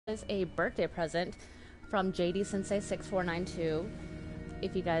Is a birthday present from JDSensei 6492.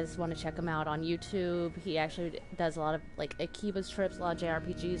 If you guys want to check him out on YouTube, he actually does a lot of like Akiba strips, a lot of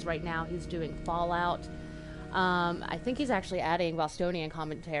JRPGs. Right now he's doing Fallout. I think he's actually adding Bostonian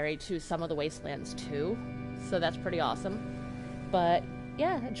commentary to some of the Wastelands too, so that's pretty awesome. But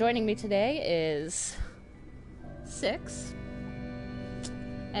yeah, joining me today is 6,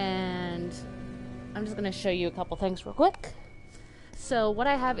 and I'm just going to show you a couple things real quick. So what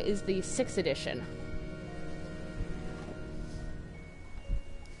I have is the 6th edition.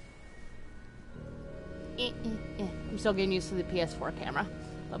 I'm still getting used to the PS4 camera.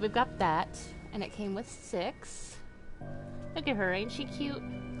 But we've got that, and it came with 6. Look at her, ain't she cute?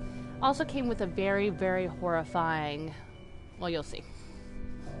 Also came with a very, very horrifying... Well, you'll see.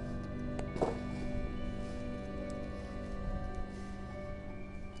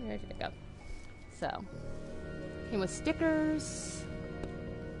 There you go. So, came with stickers.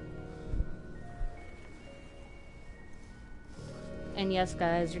 And yes,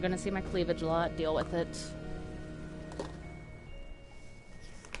 guys, you're gonna see my cleavage a lot. Deal with it.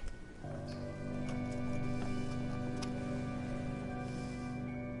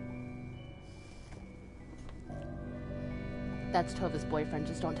 That's Tova's boyfriend,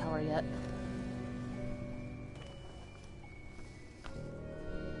 just don't tell her yet.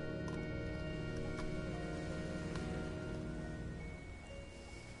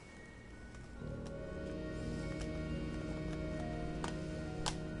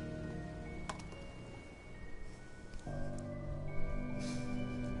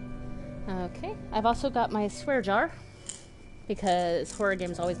 Okay, I've also got my swear jar, because horror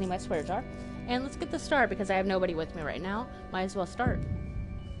games always need my swear jar. And let's get the start, because I have nobody with me right now. Might as well start.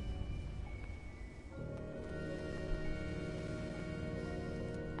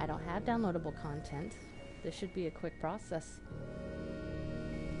 I don't have downloadable content. This should be a quick process.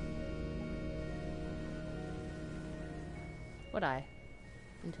 What eye?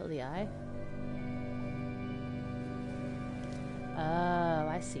 Until the eye? Oh,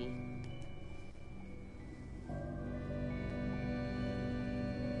 I see.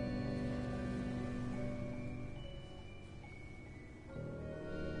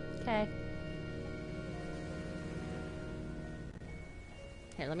 Okay.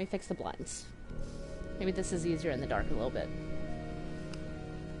 Here, let me fix the blinds. Maybe this is easier in the dark a little bit.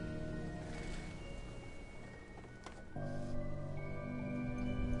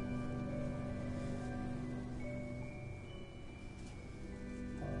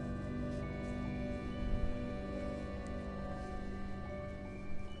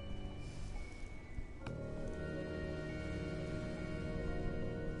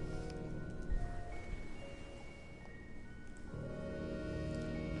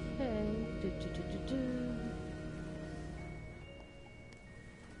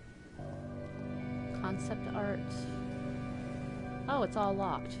 Concept art. Oh, it's all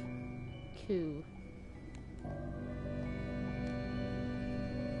locked. Cool.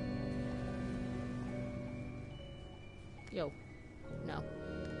 Yo. No.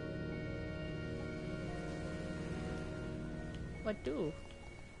 What do?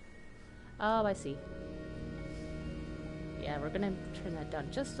 Oh, I see. Yeah, we're gonna turn that down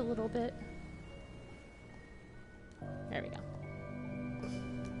just a little bit. There we go.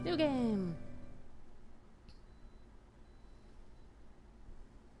 New game!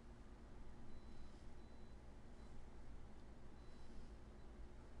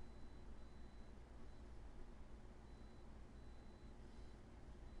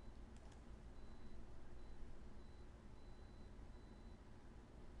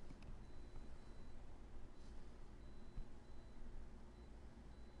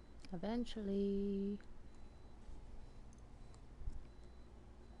 Eventually.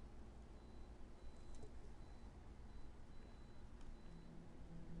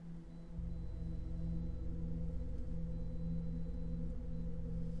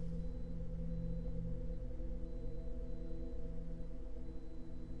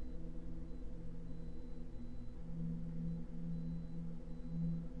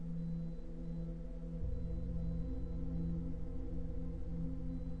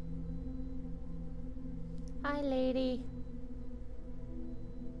 Hi, lady.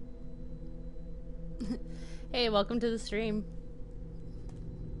 Hey, welcome to the stream.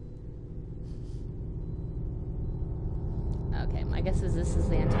 Okay, my guess is this is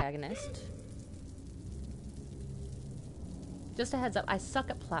the antagonist. Just a heads up, I suck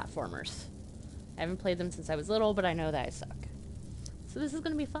at platformers. I haven't played them since I was little, but I know that I suck. So this is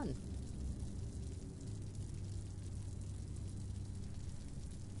gonna be fun.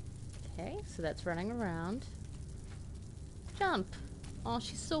 Okay, so that's running around. Jump! Oh,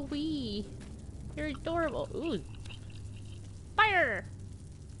 she's so wee. You're adorable. Ooh. Fire!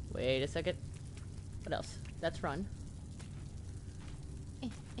 Wait a second. What else? That's run.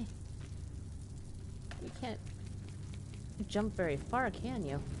 You can't jump very far, can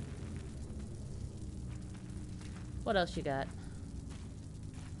you? What else you got?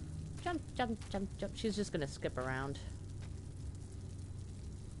 Jump, jump, jump, jump. She's just gonna skip around.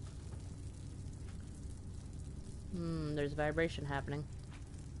 There's vibration happening.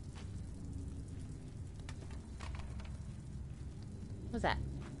 What's that?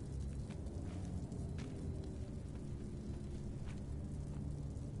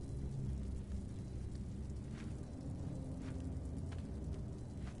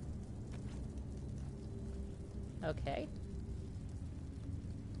 Okay.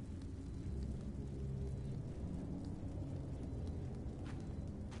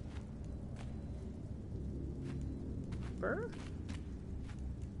 Burr?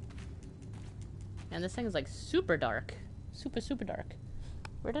 And this thing is like super dark. Super, super dark.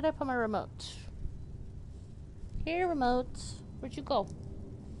 Where did I put my remote? Here, remote. Where'd you go?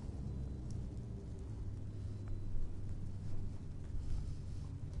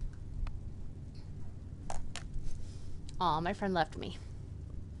 Aw, my friend left me.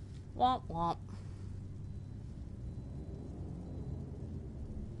 Womp womp.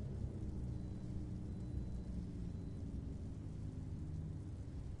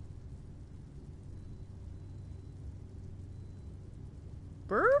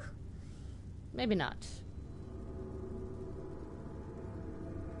 Brr? Maybe not.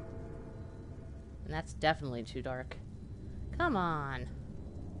 And that's definitely too dark. Come on.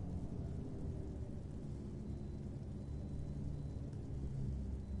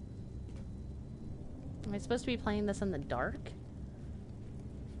 Am I supposed to be playing this in the dark?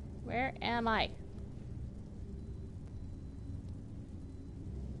 Where am I?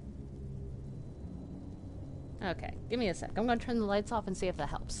 Okay, give me a sec. I'm gonna turn the lights off and see if that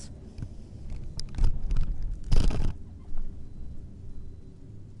helps.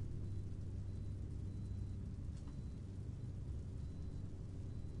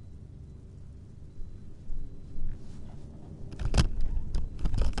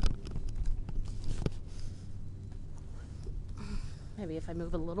 Maybe if I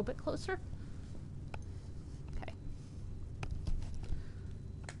move a little bit closer. Okay.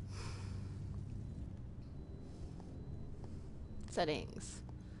 Settings.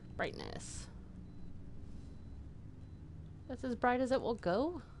 Brightness. That's as bright as it will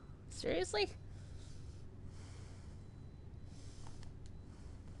go? Seriously?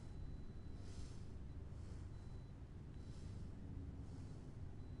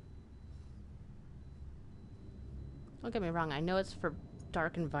 Don't get me wrong, I know it's for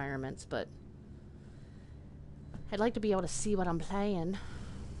dark environments, but I'd like to be able to see what I'm playing.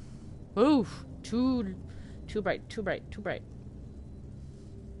 Oof! Too bright, too bright, too bright.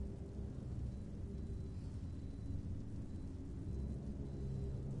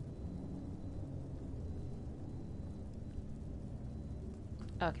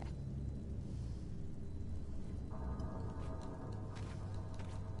 Okay.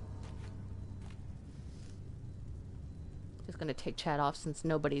 Just gonna take chat off since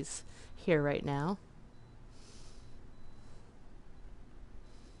nobody's here right now.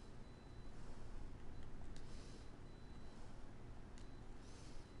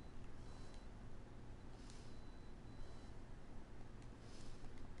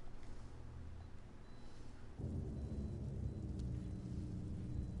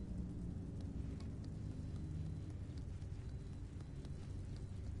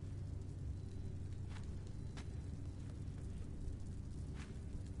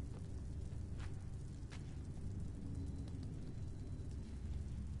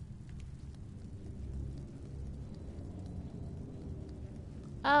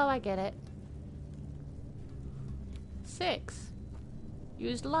 Oh, I get it. 6.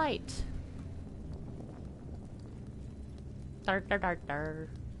 Use light. Dar dar dar dar.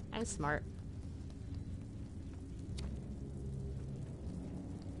 I'm smart.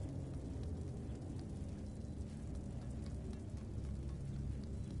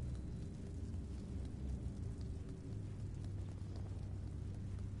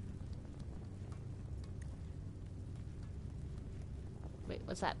 Wait,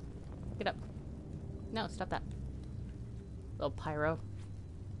 what's that? Get up. No, stop that. Little pyro.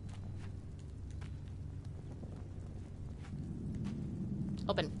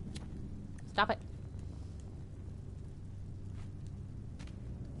 Open. Stop it.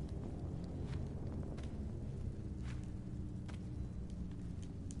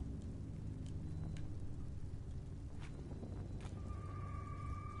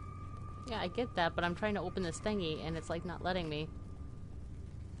 Yeah, I get that, but I'm trying to open this thingy, and it's, like, not letting me.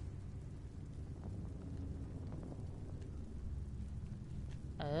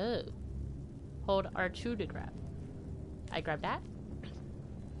 Oh. Hold R2 to grab. I grab that?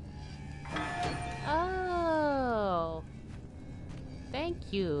 Oh.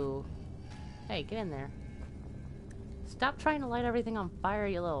 Thank you. Hey, get in there. Stop trying to light everything on fire,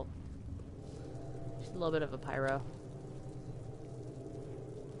 you little... Just a little bit of a pyro.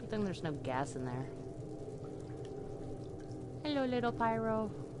 Good thing there's no gas in there. Hello, little pyro.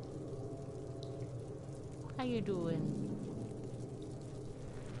 How you doing?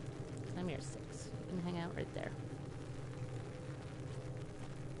 I'm here 6. You can hang out right there.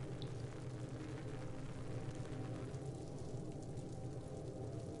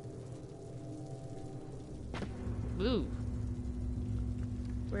 Ooh.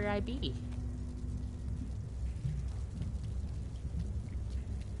 Where I be?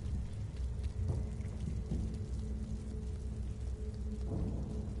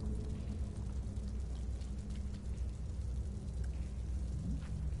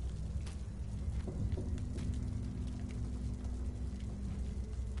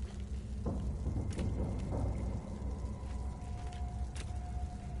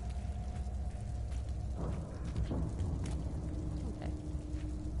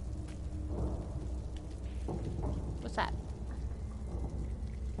 What's that?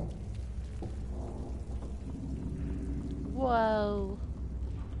 Whoa.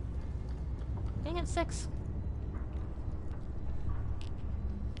 Dang it, 6.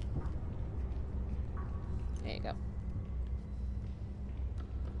 There you go.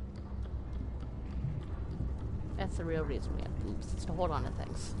 That's the real reason we have boobs, is to hold on to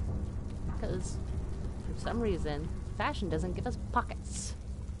things. Because, for some reason, fashion doesn't give us pockets.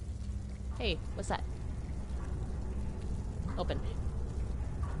 Hey, what's that? Open.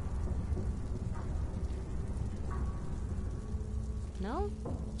 No?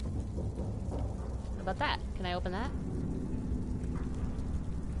 What about that? Can I open that?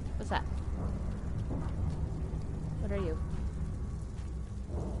 What's that? What are you?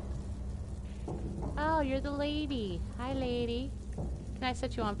 Oh, you're the lady. Hi, lady. Can I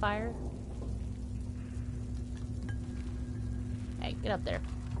set you on fire? Hey, get up there.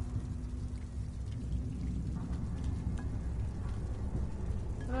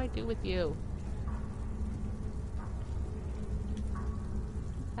 What do I do with you?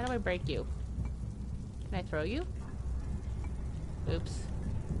 How do I break you? Can I throw you? Oops.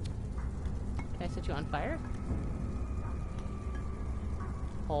 Can I set you on fire?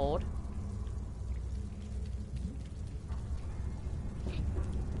 Hold.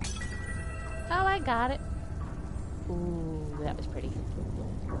 Oh, I got it. Ooh, that was pretty.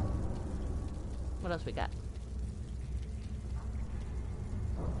 What else we got?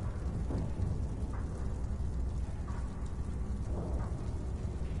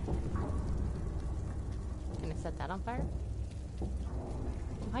 Can I set that on fire?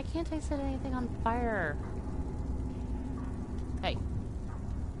 Why can't I set anything on fire? Hey.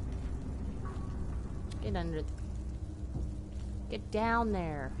 Get under... Get down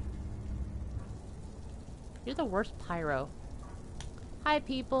there. You're the worst pyro. Hi,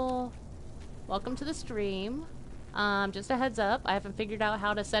 people. Welcome to the stream. Just a heads up, I haven't figured out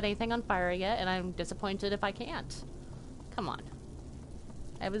how to set anything on fire yet, and I'm disappointed if I can't. Come on.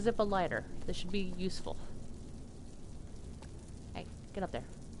 I have a Zippo lighter. This should be useful. Hey, get up there.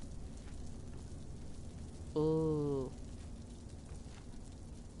 Ooh.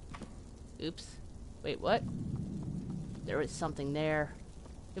 Oops. Wait, what? There was something there.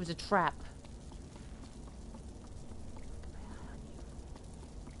 It was a trap.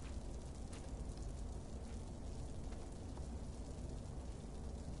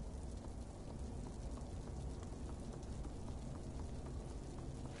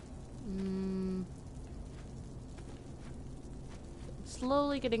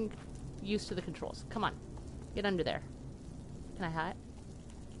 Slowly getting used to the controls. Come on. Get under there. Can I hide?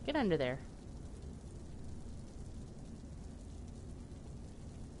 Get under there.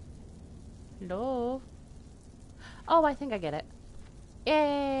 Hello? Oh, I think I get it.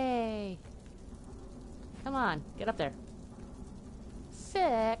 Yay! Come on. Get up there.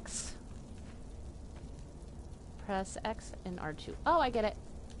 6. Press X and R2. Oh, I get it.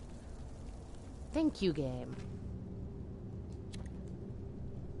 Thank you, game.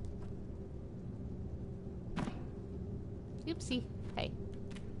 Oopsie. Hey.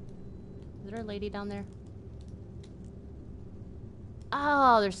 Is there a lady down there?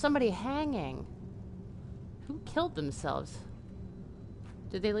 Oh, there's somebody hanging. Who killed themselves?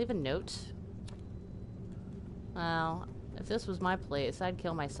 Did they leave a note? Well, If this was my place, I'd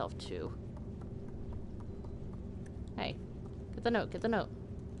kill myself too. Hey, get the note, get the note.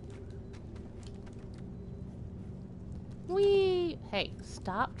 Whee! Hey,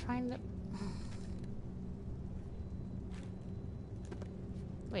 stop trying to...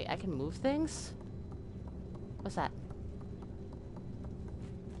 Wait, I can move things? What's that?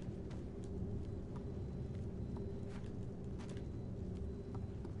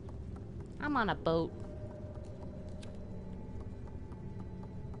 I'm on a boat.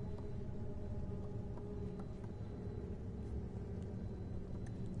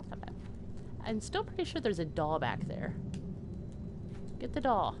 I'm still pretty sure there's a doll back there. Get the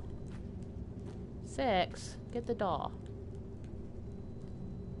doll. 6. Get the doll.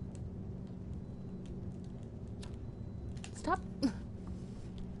 Stop. I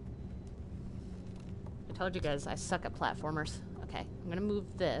told you guys I suck at platformers. Okay, I'm gonna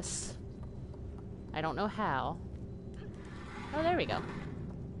move this. I don't know how. Oh, there we go.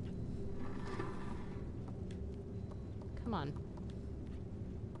 Come on.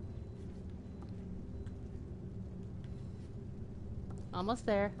 Almost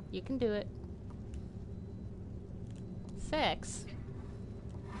there. You can do it. 6.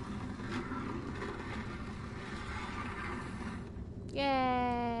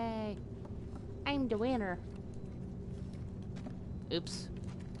 Yay! I'm the winner. Oops.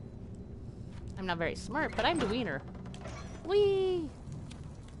 I'm not very smart, but I'm the winner. Whee!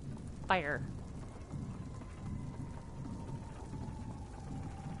 Fire.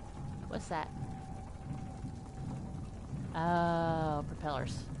 What's that? Oh,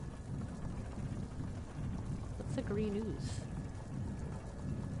 propellers. What's the green ooze?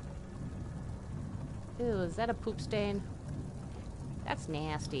 Ew, is that a poop stain? That's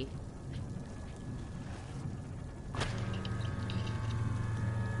nasty.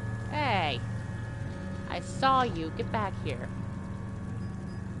 Hey! I saw you. Get back here.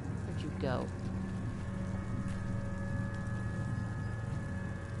 Where'd you go?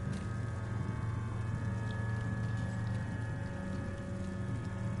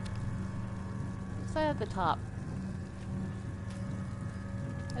 What's that at the top?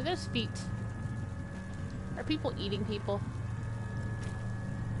 Are those feet? Are people eating people?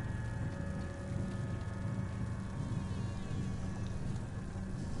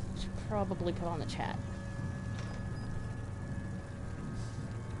 Should probably put on the chat.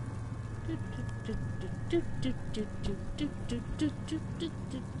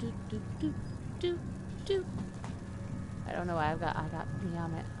 I don't know why I got Meow.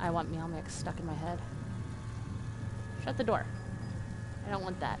 I want Meow Mix stuck in my head. Shut the door. I don't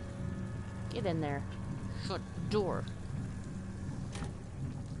want that. Get in there. Shut the door.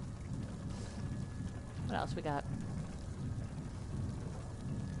 What else we got?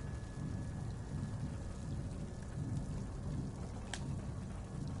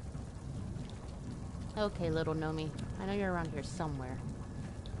 Okay, little Nomi. I know you're around here somewhere.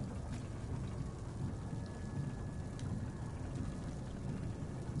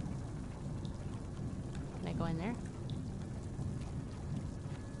 Can I go in there?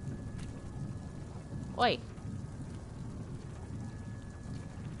 Oi!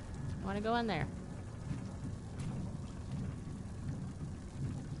 I want to go in there.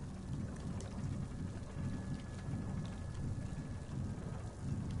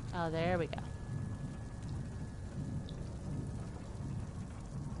 Oh, there we go.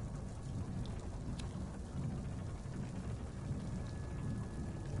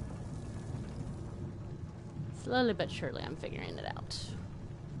 Slowly but surely, I'm figuring it out.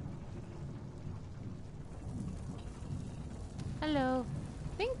 Hello.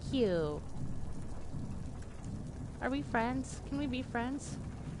 Thank you. Are we friends? Can we be friends?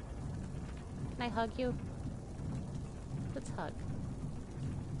 Can I hug you? Let's hug.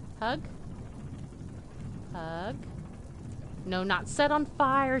 Hug? Hug? No, not set on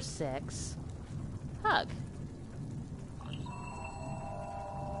fire, 6. Hug.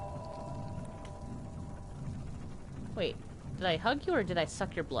 Wait, did I hug you or did I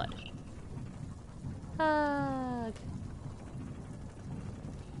suck your blood? Hug.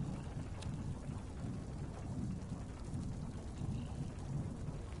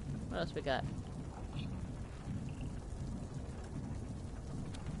 What else we got?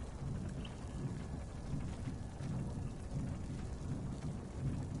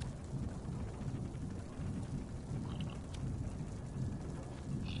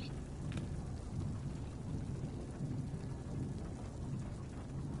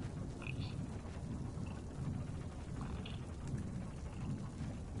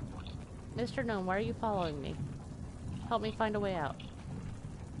 Mr. Gnome, why are you following me? Help me find a way out.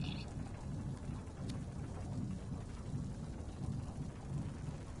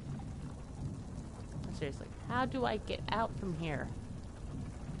 seriously. How do I get out from here?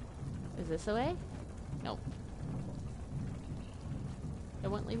 Is this the way? Nope. It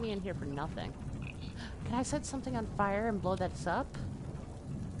won't leave me in here for nothing. Can I set something on fire and blow that up?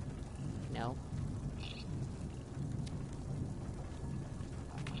 No.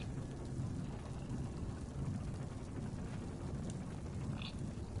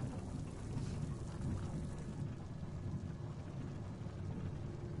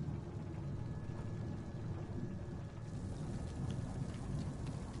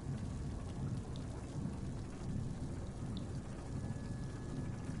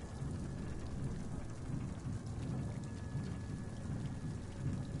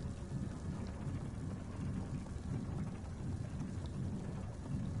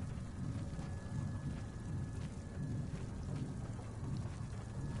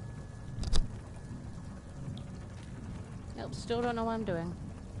 Nope, still don't know what I'm doing.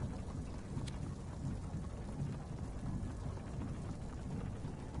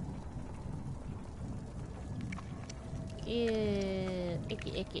 Ew,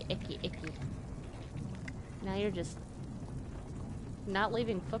 icky, icky, icky, icky. Now you're just not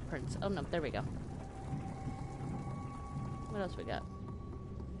leaving footprints. Oh no, there we go. What else we got?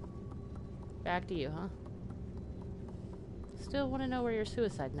 Back to you, huh? Still want to know where your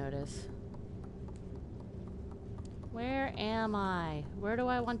suicide note is. Where am I? Where do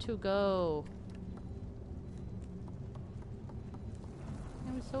I want to go?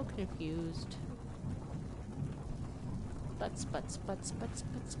 I'm so confused. Butts, butts, butts, butts,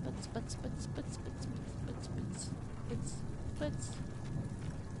 butts, butts, butts, butts, butts, butts, butts, butts, butts, butts.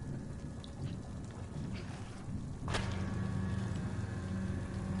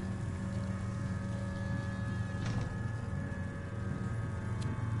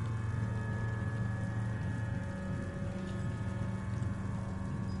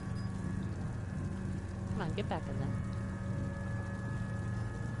 Come on, get back in there.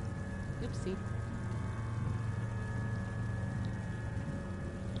 Oopsie.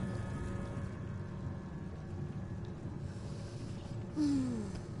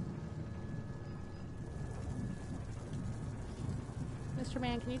 Mr.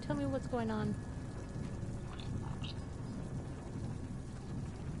 Man, can you tell me what's going on?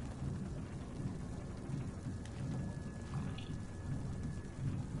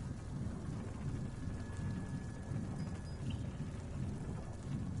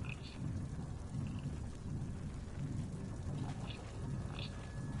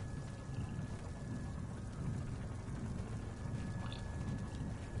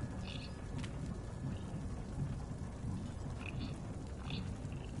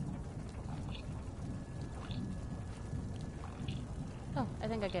 Oh, I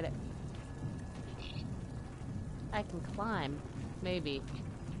think I get it. I can climb. Maybe.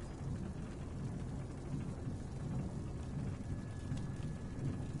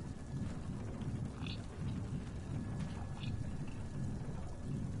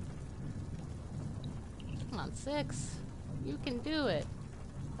 Come on, 6. You can do it.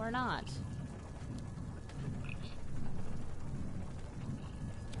 Or not.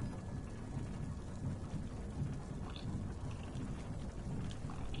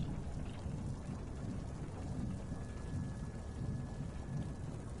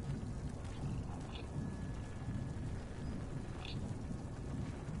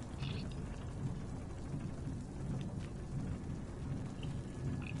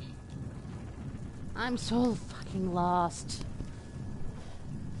 I'm so fucking lost.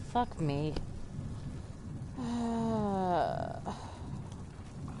 Fuck me.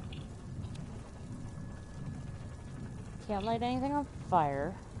 Can't light anything on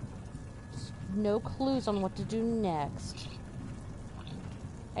fire. Just no clues on what to do next.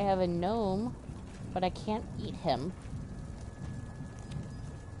 I have a gnome, but I can't eat him.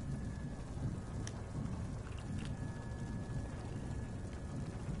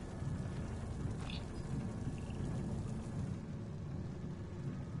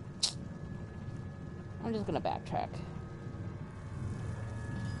 I'm just gonna backtrack.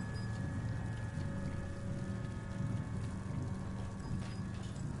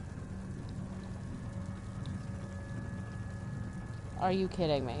 Are you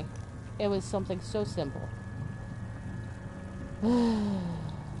kidding me? It was something so simple.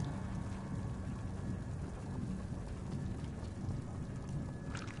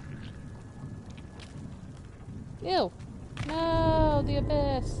 Ew. No, the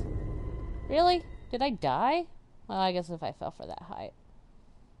abyss. Really? Did I die? Well, I guess if I fell for that height.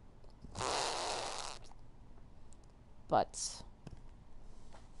 Butts.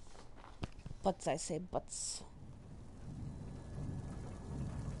 Butts, I say, butts.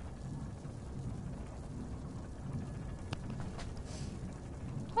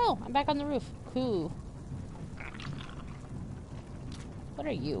 no! I'm back on the roof. Cool. What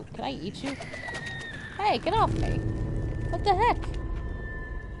are you? Can I eat you? Hey, get off me! What the heck?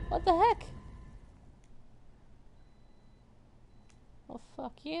 What the heck? Well,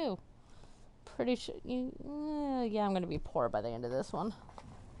 fuck you. Pretty sure you... yeah, I'm gonna be poor by the end of this one.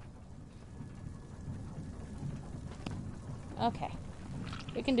 Okay.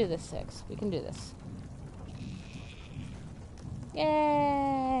 We can do this, 6. We can do this.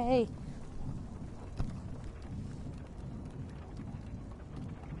 Yay!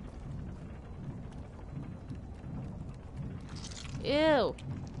 Ew!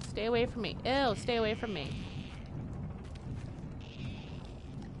 Stay away from me. Ew, stay away from me.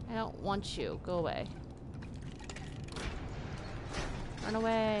 I don't want you. Go away. Run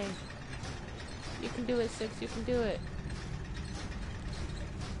away. You can do it, 6. You can do it.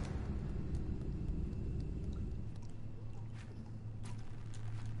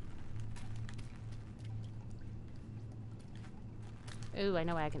 Ooh, I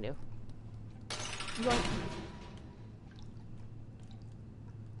know what I can do. Yoink.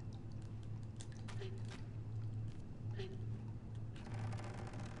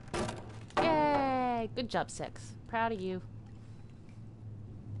 Yay! Good job, 6. Proud of you.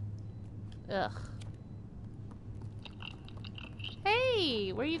 Ugh.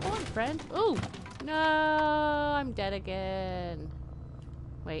 Hey! Where you going, friend? Ooh! No! I'm dead again.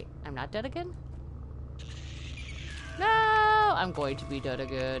 Wait, I'm not dead again? No! I'm going to be dead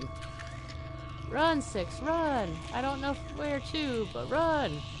again. Run, 6, run! I don't know where to, but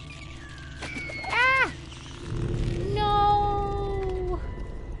run! Ah! No!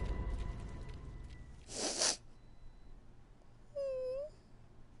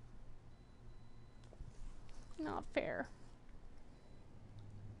 Not fair.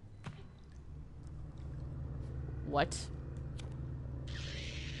 What?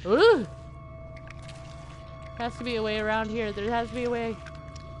 Ooh! There has to be a way around here. There has to be a way.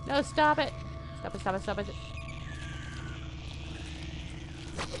 No, stop it. Stop it, stop it, stop it.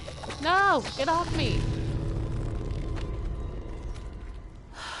 No! Get off me!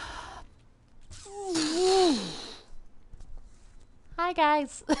 Hi,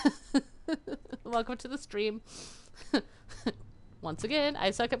 guys. Welcome to the stream. Once again,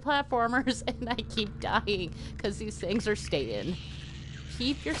 I suck at platformers and I keep dying because these things are staying.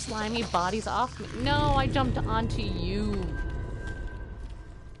 Keep your slimy bodies off me. No, I jumped onto you.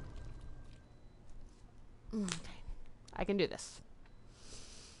 Okay. I can do this.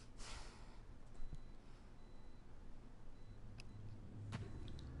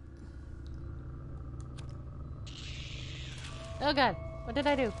 Oh god. What did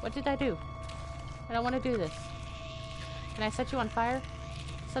I do? What did I do? I don't want to do this. Can I set you on fire?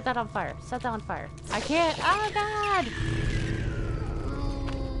 Set that on fire. Set that on fire. I can't. Oh god!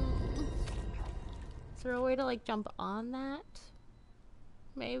 Is there a way to like jump on that?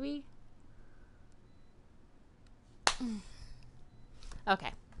 Maybe?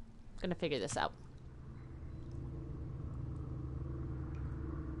 Okay. Gonna figure this out.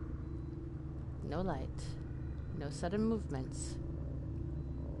 No light. No sudden movements.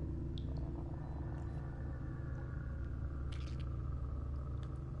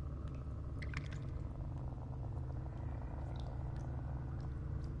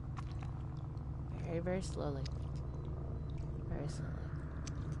 Very, very slowly. Very slowly.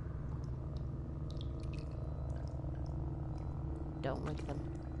 Don't wake them.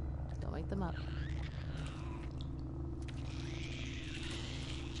 Don't wake them up.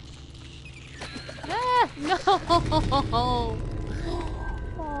 Ah! No!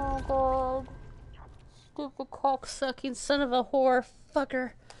 Oh, God. Stupid cock-sucking son of a whore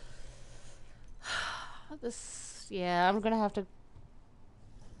fucker. This... yeah, I'm gonna have to...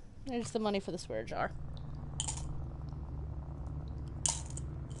 there's the money for the swear jar.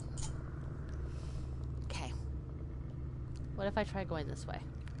 Okay. What if I try going this way?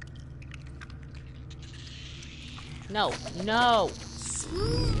 No. No!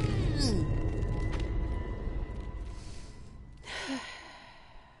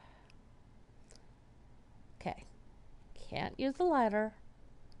 Okay. Can't use the ladder.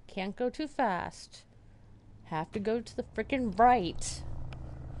 Can't go too fast. Have to go to the frickin' right.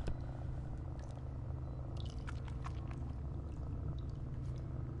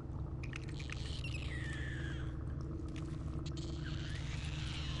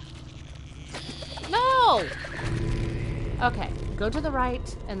 No! Okay, go to the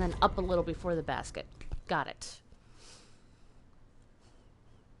right and then up a little before the basket. Got it.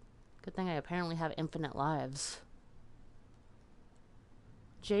 Good thing I apparently have infinite lives.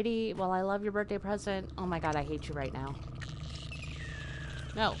 JD, well, I love your birthday present. Oh my god, I hate you right now.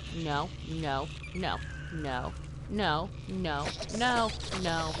 No, no, no, no, no, no, no, no,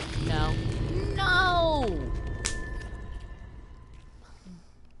 no, no, no!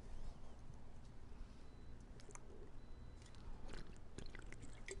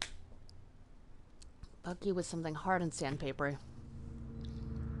 Bucky with something hard and sandpapery.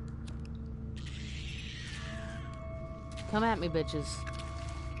 Come at me, bitches.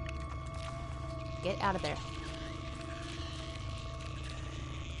 Get out of there.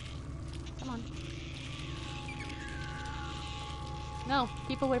 Come on. No,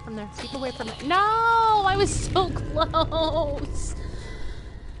 keep away from there. Keep away from it. No! I was so close!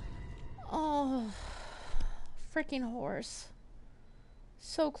 Oh. Freaking horse.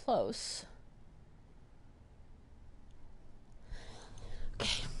 So close.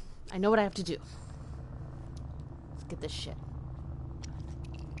 Okay. I know what I have to do. Let's get this shit.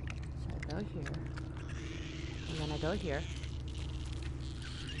 So I go here. And then I go here.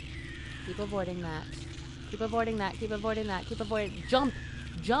 Keep avoiding that. Keep avoiding that. Keep avoiding that. Keep avoiding. Jump!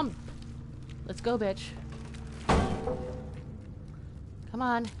 Jump! Let's go, bitch. Come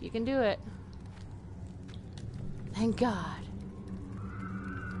on. You can do it. Thank God.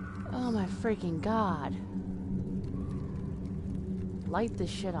 Oh my freaking God. Light this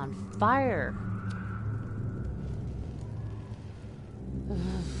shit on fire.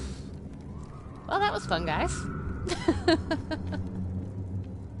 Well, that was fun, guys.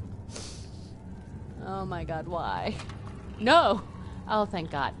 Oh my God, why? No! Oh, thank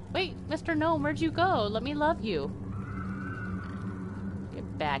God. Wait, Mr. Gnome, where'd you go? Let me love you.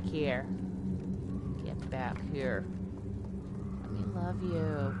 Get back here. Get back here. Let me love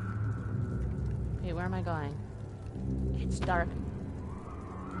you. Wait, where am I going? It's dark.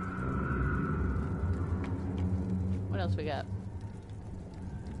 What else we got?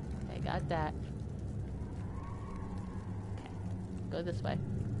 Okay, got that. Okay, go this way.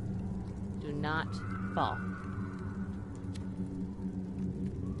 Do not fall.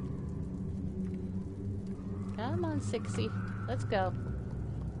 Come on, Sixie. Let's go.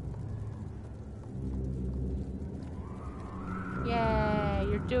 Yay,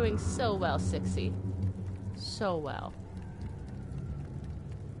 you're doing so well, Sixie. So well.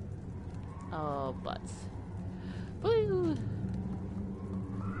 Oh, butts. Woo!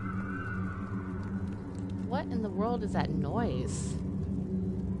 What in the world is that noise?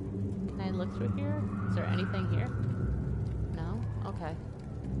 Can I look through here? Is there anything here? No? Okay.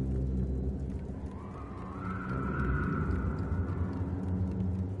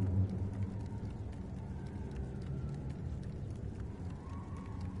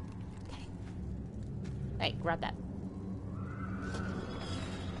 Okay. Hey, grab that.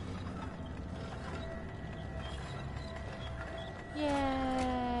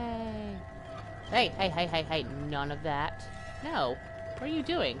 Yay! Hey, hey, hey, hey, hey, none of that. No. What are you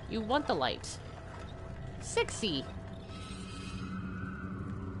doing? You want the light. Sixie!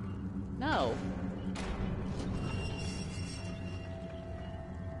 No.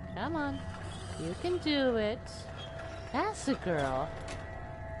 Come on. You can do it. That's a girl.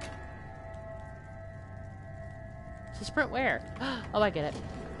 To sprint where? Oh, I get it.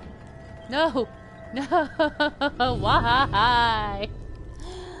 No! No! Why?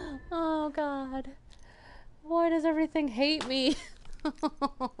 Oh, God. Why does everything hate me?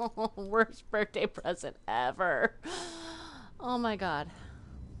 Worst birthday present ever. Oh, my God.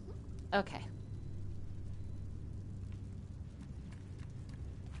 Okay.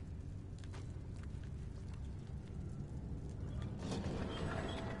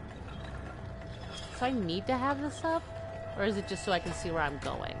 So I need to have this up? Or is it just so I can see where I'm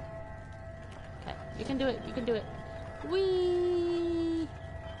going? Okay, you can do it, you can do it. Whee!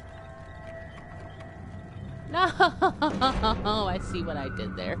 No! I see what I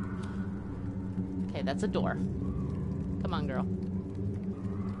did there. Okay, that's a door. Come on, girl.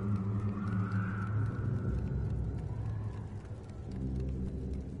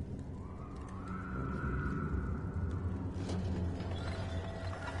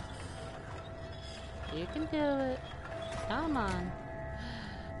 You can do it. Come on.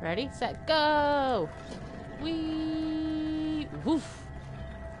 Ready, set, go! Whee! Woof!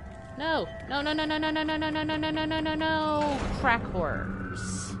 No! No, no, no, no, no, no, no, no, no, no, no, no, no, no, no! Crack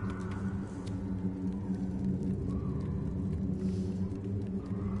horse.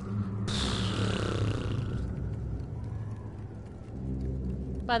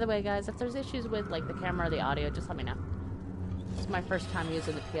 By the way, guys, if there's issues with, like, the camera or the audio, just let me know. This is my first time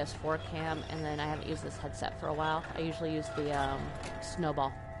using the PS4 cam, and then I haven't used this headset for a while. I usually use the,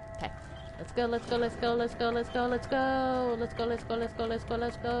 Snowball. Okay. Let's go, let's go, let's go, let's go, let's go, let's go. Let's go, let's go, let's go, let's go,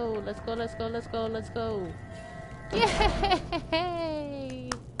 let's go. Let's go, let's go, let's go, let's go. Yay!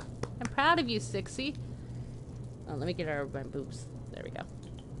 proud of you, Sixie. Oh, let me get her my boobs. There we go.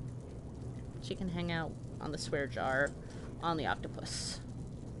 She can hang out on the swear jar on the octopus.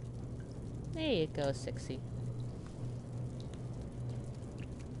 There you go, Sixie.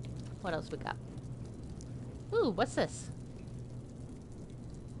 What else we got? Ooh, what's this?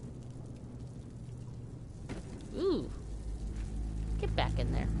 Ooh. Get back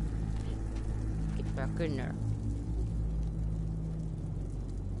in there. Get back in there.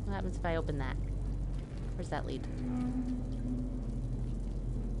 What happens if I open that? Where's that lead?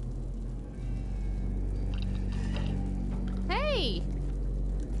 Hey!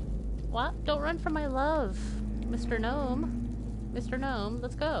 What? Don't run from my love, Mr. Gnome. Mr. Gnome,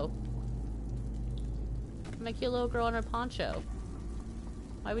 let's go. I'm a cute little girl in a poncho.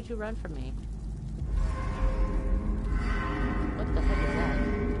 Why would you run from me? What the heck is that?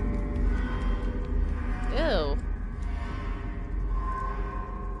 Ew.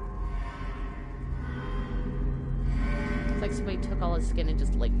 It's like somebody took all his skin and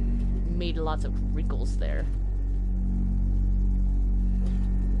just, like, made lots of wrinkles there.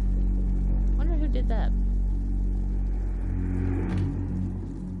 Wonder who did that.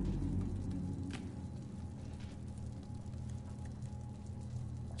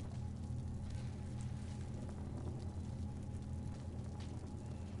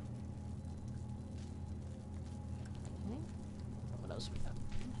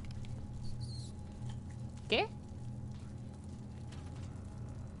 Okay.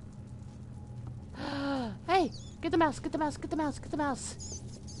 Hey! Get the mouse! Get the mouse! Get the mouse! Get the mouse!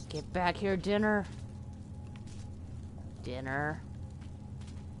 Get back here, dinner! Dinner.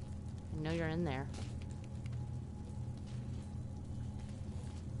 I know you're in there.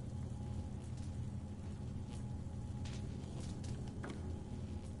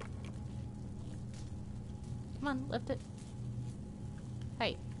 Come on, lift it.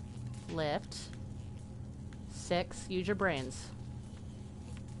 Hey. Lift. 6. Use your brains.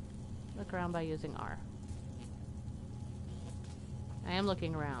 Look around by using R. I am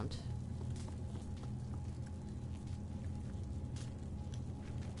looking around.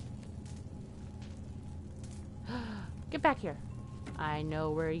 Get back here. I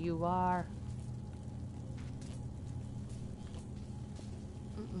know where you are.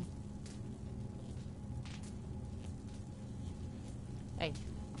 Mm-mm. Hey.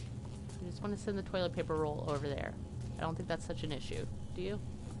 I just want to send the toilet paper roll over there. I don't think that's such an issue. Do you?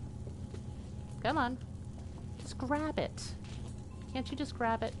 Come on. Just grab it. Can't you just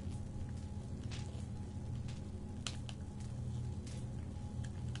grab it?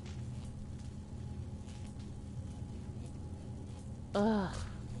 Ugh.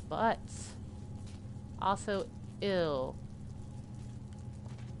 Butts. Also, ill.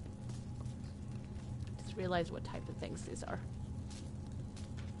 Just realize what type of things these are.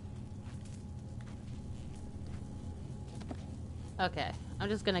 Okay, I'm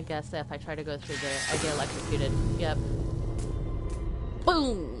just gonna guess that if I try to go through there, I get electrocuted. Yep.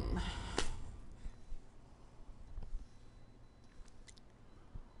 Boom!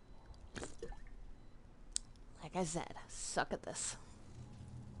 Like I said, suck at this.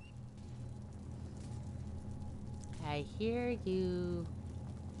 I hear you.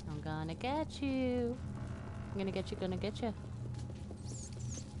 I'm gonna get you. I'm gonna get you, gonna get you.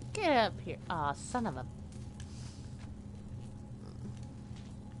 Get up here. Aw, son of a...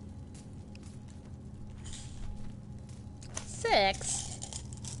 6.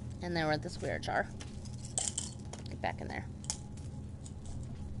 And then we're at this weird jar. Get back in there.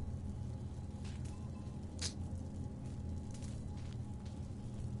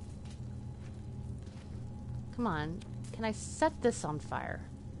 Come on. Can I set this on fire?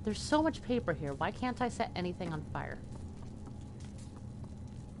 There's so much paper here. Why can't I set anything on fire?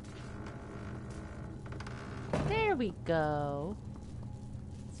 There we go.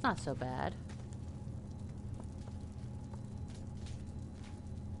 It's not so bad.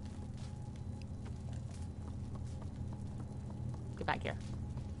 Get back here.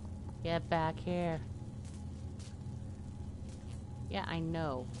 Get back here. Yeah, I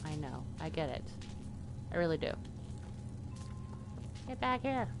know. I know. I get it. I really do. Get back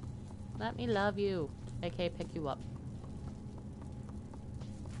here. Let me love you. AKA pick you up.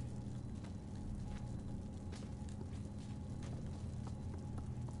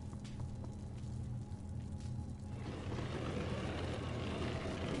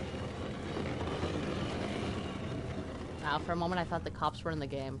 Wow, for a moment I thought the cops were in the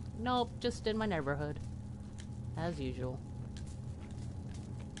game. Nope, just in my neighborhood. As usual.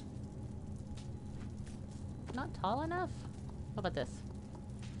 Not tall enough? How about this?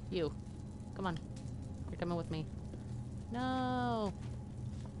 You. Come on. You're coming with me. No.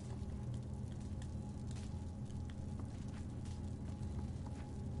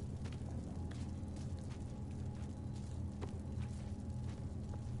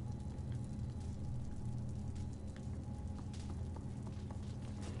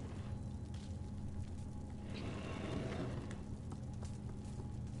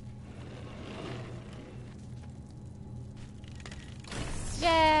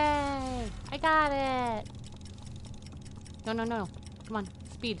 Yay! I got it! No, no, no. Come on.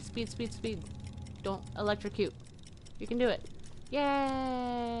 Speed, speed, speed, speed. Don't electrocute. You can do it.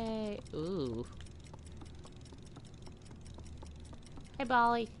 Yay! Ooh. Hey,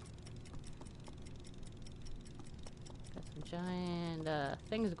 Bolly. Got some giant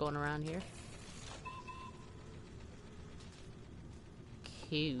things going around here.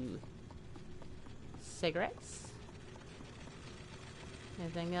 Cute. Cigarettes.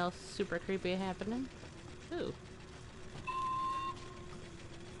 Anything else super creepy happening? Ooh.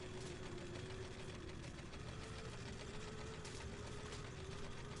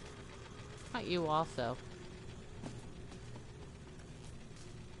 Not you also.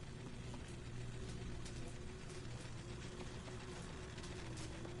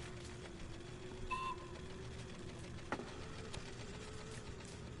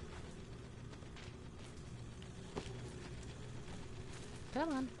 Come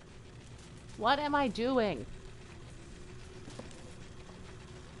on. What am I doing?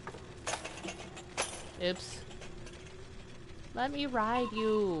 Oops. Let me ride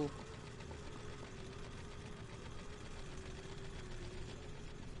you.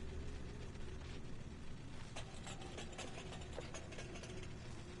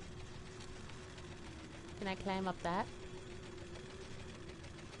 Can I climb up that?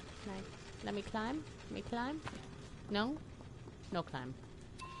 Can I? Let me climb? Let me climb? No? No climb.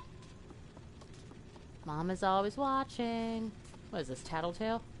 Mom is always watching. What is this,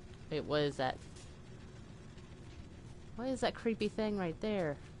 Tattletale? Wait, what is that? What is that creepy thing right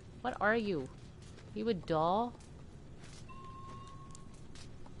there? What are you? You a doll?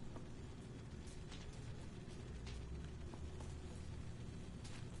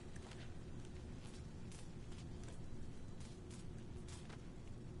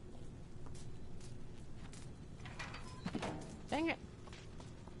 Dang it.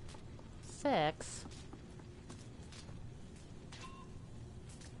 6.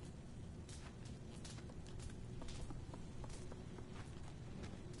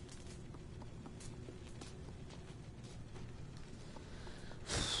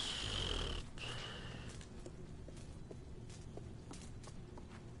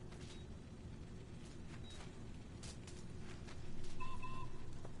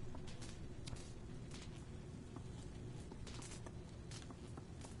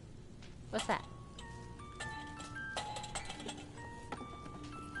 What's that?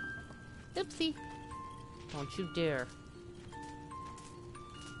 Oopsie. Don't you dare.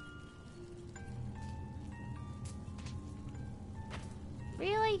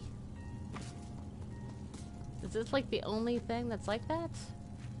 Really? Is this like the only thing that's like that?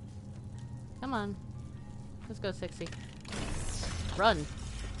 Come on. Let's go, 60. Run.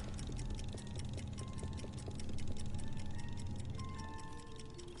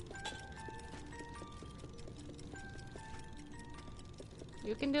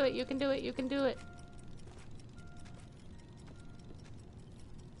 You can do it, you can do it, you can do it.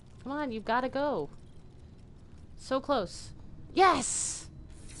 Come on, you've got to go. So close. Yes!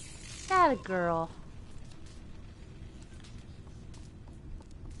 Atta girl.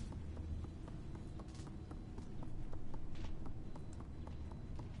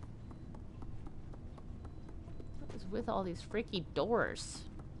 What is with all these freaky doors?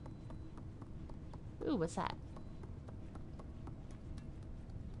 Ooh, what's that?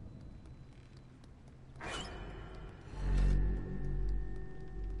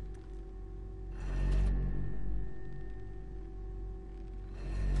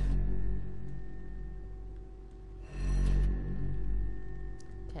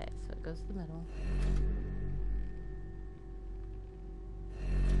 Okay, so it goes to the middle.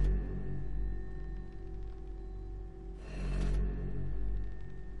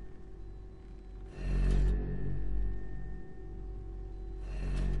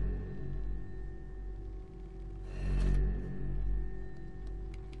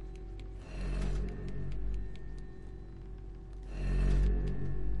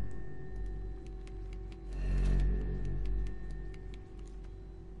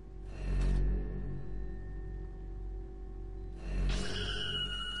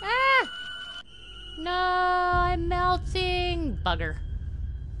 No, I'm melting! Bugger.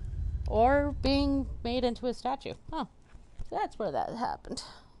 Or being made into a statue. Oh, so that's where that happened.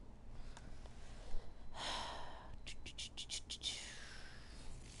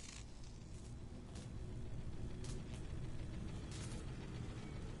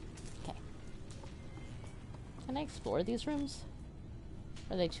 Okay. Can I explore these rooms?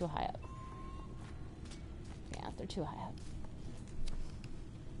 Or are they too high up? Yeah, they're too high up.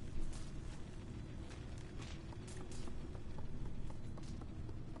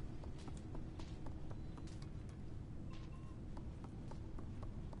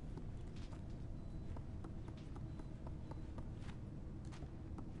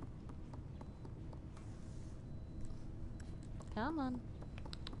 Come on.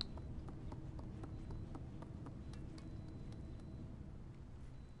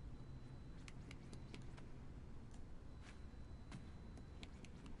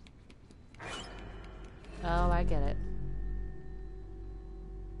 Oh, I get it.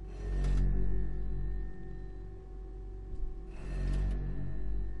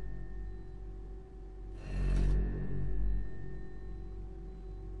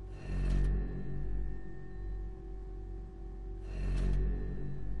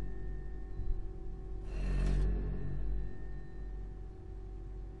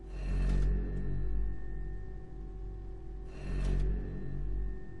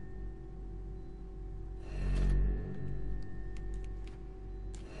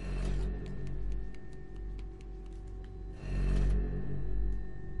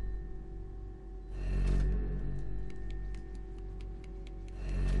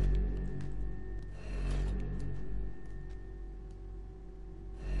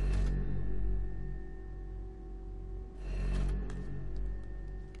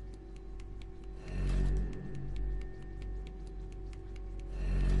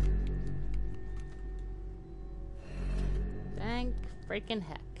 Thank freaking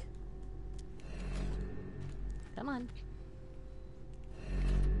heck. Come on.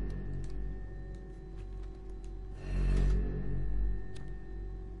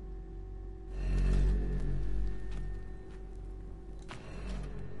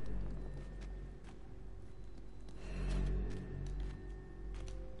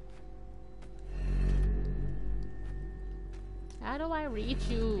 How do I reach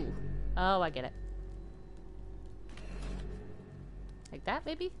you? Oh, I get it. Like that,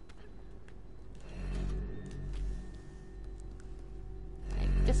 maybe?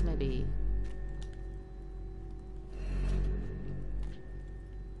 Like this, maybe.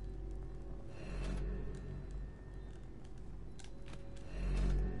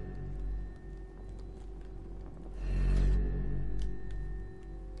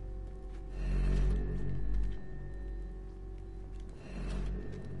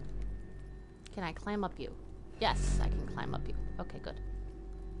 Can I climb up you? Yes, I can climb up you. Okay, good.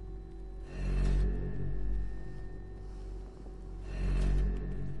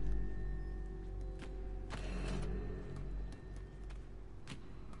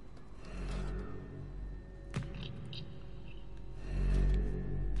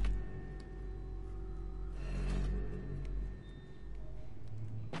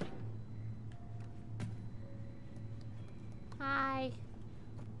 Hi.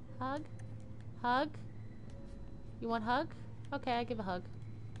 Hug? Hug? You want hug? Okay, I give a hug.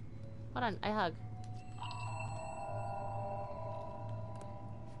 Hold on, I hug.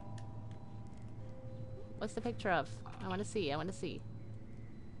 What's the picture of? I want to see, I want to see.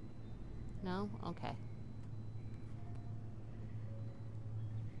 No? Okay.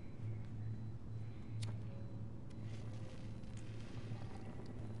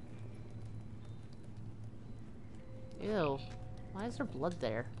 Ew. Why is there blood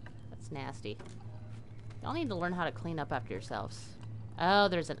there? That's nasty. Y'all need to learn how to clean up after yourselves. Oh,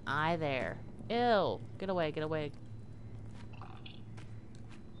 there's an eye there. Ew. Get away, get away.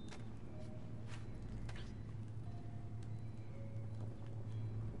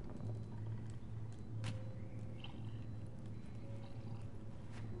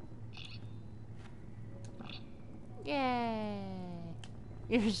 Yay.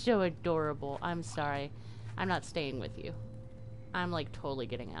 You're so adorable. I'm sorry. I'm not staying with you. I'm like totally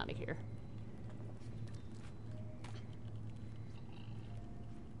getting out of here.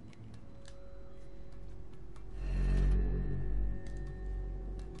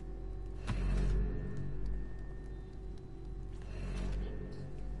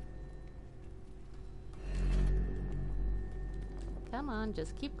 Come on,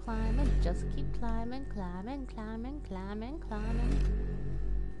 just keep climbing, just keep climbing, climbing, climbing, climbing, climbing.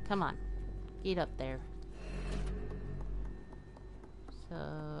 Come on, get up there. So,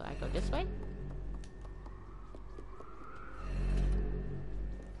 I go this way?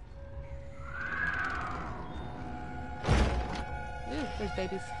 Ooh, there's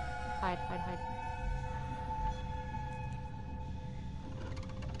babies. Hide, hide, hide.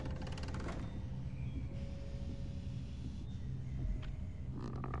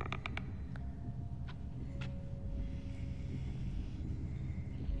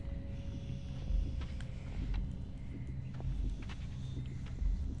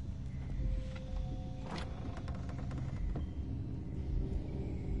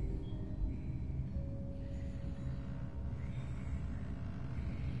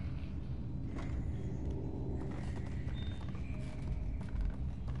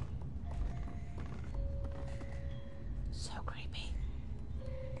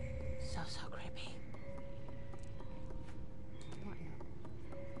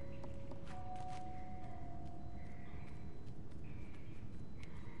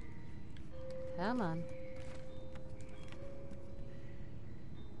 Come on.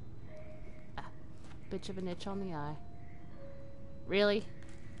 Ah, bitch of an itch on the eye. Really?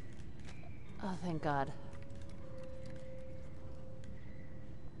 Oh, thank God.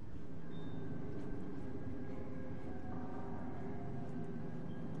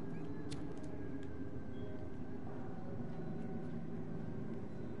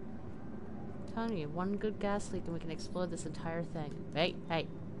 Telling you, one good gas leak and we can explode this entire thing. Hey, hey.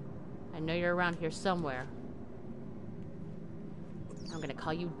 I know you're around here somewhere. I'm gonna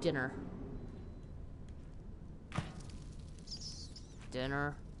call you dinner.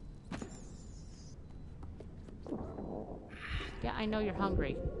 Dinner. Yeah, I know you're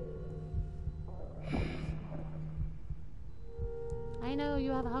hungry. I know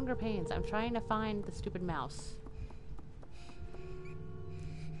you have hunger pains. I'm trying to find the stupid mouse.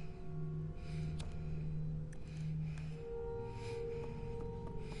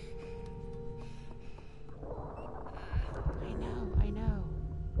 I know.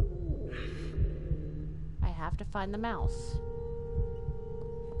 I have to find the mouse.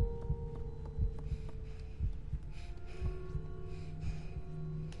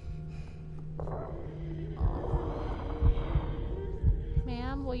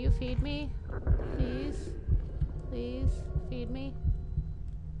 Ma'am, will you feed me? Please? Please, feed me.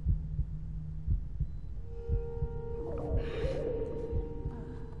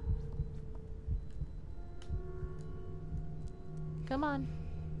 Come on.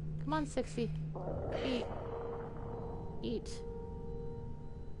 Come on, 60. Eat. Eat.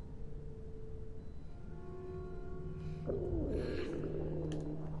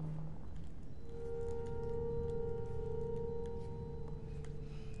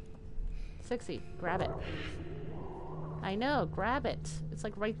 Sixty, grab it. I know, grab it. It's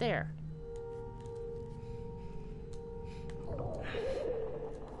like right there.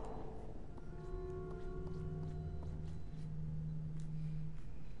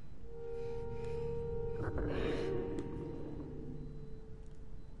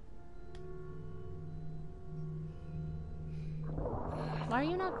 Why are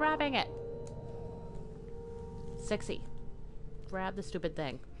you not grabbing it? 60. Grab the stupid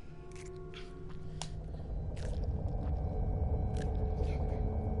thing.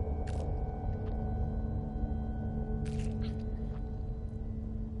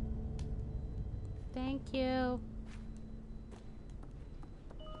 Thank you.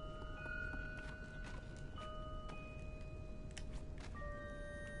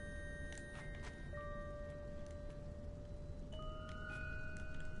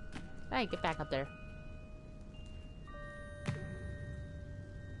 Hey, get back up there.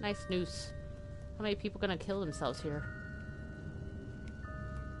 Nice noose. How many people gonna kill themselves here?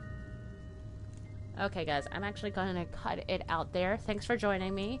 Okay, guys, I'm actually gonna cut it out there. Thanks for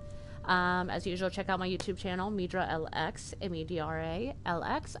joining me. As usual, check out my YouTube channel, MeadraLX,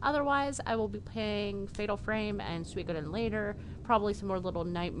 MEDRALX. Otherwise, I will be playing Fatal Frame and Suikoden later. Probably some more little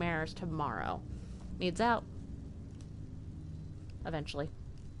nightmares tomorrow. Meadz out. Eventually.